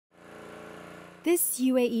This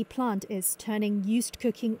UAE plant is turning used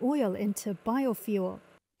cooking oil into biofuel.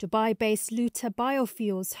 Dubai-based Lootah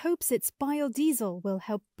Biofuels hopes its biodiesel will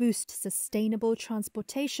help boost sustainable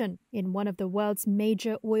transportation in one of the world's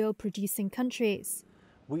major oil-producing countries.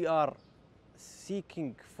 We are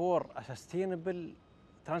seeking for a sustainable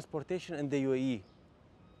transportation in the UAE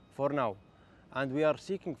for now. And we are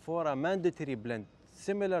seeking for a mandatory blend,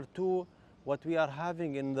 similar to what we are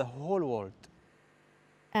having in the whole world.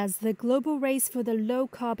 As the global race for the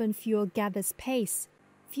low-carbon fuel gathers pace,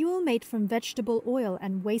 fuel made from vegetable oil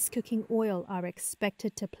and waste cooking oil are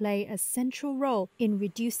expected to play a central role in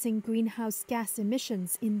reducing greenhouse gas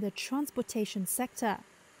emissions in the transportation sector.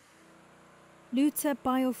 Lootah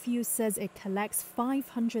Biofuels says it collects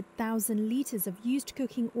 500,000 litres of used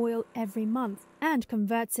cooking oil every month and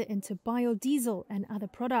converts it into biodiesel and other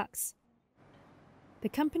products. The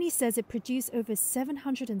company says it produced over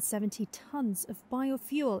 770 tons of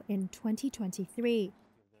biofuel in 2023.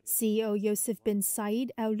 CEO Yosef bin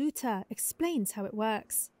Saeed Al Lootah explains how it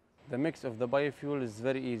works. The mix of the biofuel is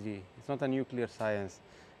very easy. It's not a nuclear science.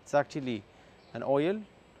 It's actually an oil.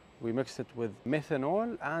 We mix it with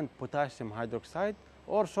methanol and potassium hydroxide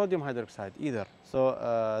or sodium hydroxide, either.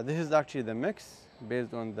 So this is actually the mix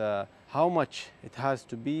based on how much it has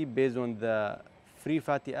to be based on the free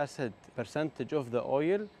fatty acid percentage of the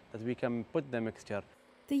oil that we can put the mixture.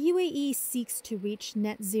 The UAE seeks to reach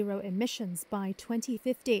net zero emissions by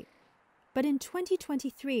 2050. But in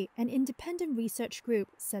 2023, an independent research group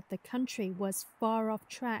said the country was far off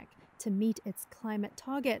track to meet its climate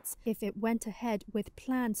targets if it went ahead with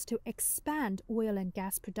plans to expand oil and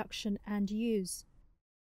gas production and use.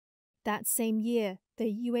 That same year, the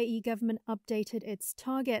UAE government updated its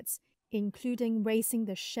targets, including raising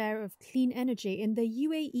the share of clean energy in the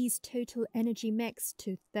UAE's total energy mix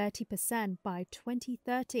to 30% by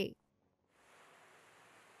 2030.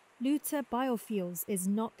 Lootah Biofuels is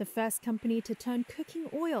not the first company to turn cooking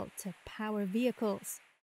oil to power vehicles.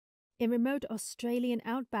 In remote Australian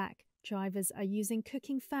outback, drivers are using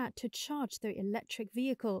cooking fat to charge their electric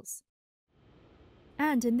vehicles.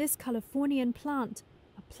 And in this Californian plant,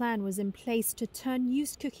 a plan was in place to turn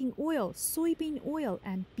used cooking oil, soybean oil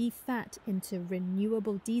and beef fat into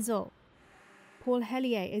renewable diesel. Paul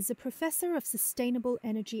Hellier is a professor of sustainable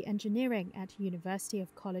energy engineering at University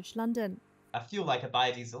of College London. A fuel like a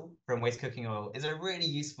biodiesel from waste cooking oil is a really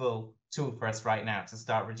useful tool for us right now to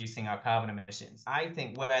start reducing our carbon emissions. I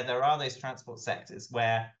think where there are those transport sectors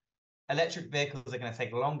where electric vehicles are going to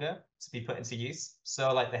take longer to be put into use,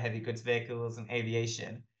 so like the heavy goods vehicles and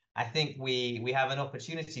aviation, I think we have an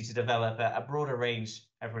opportunity to develop a broader range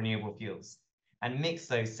of renewable fuels and mix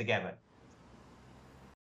those together.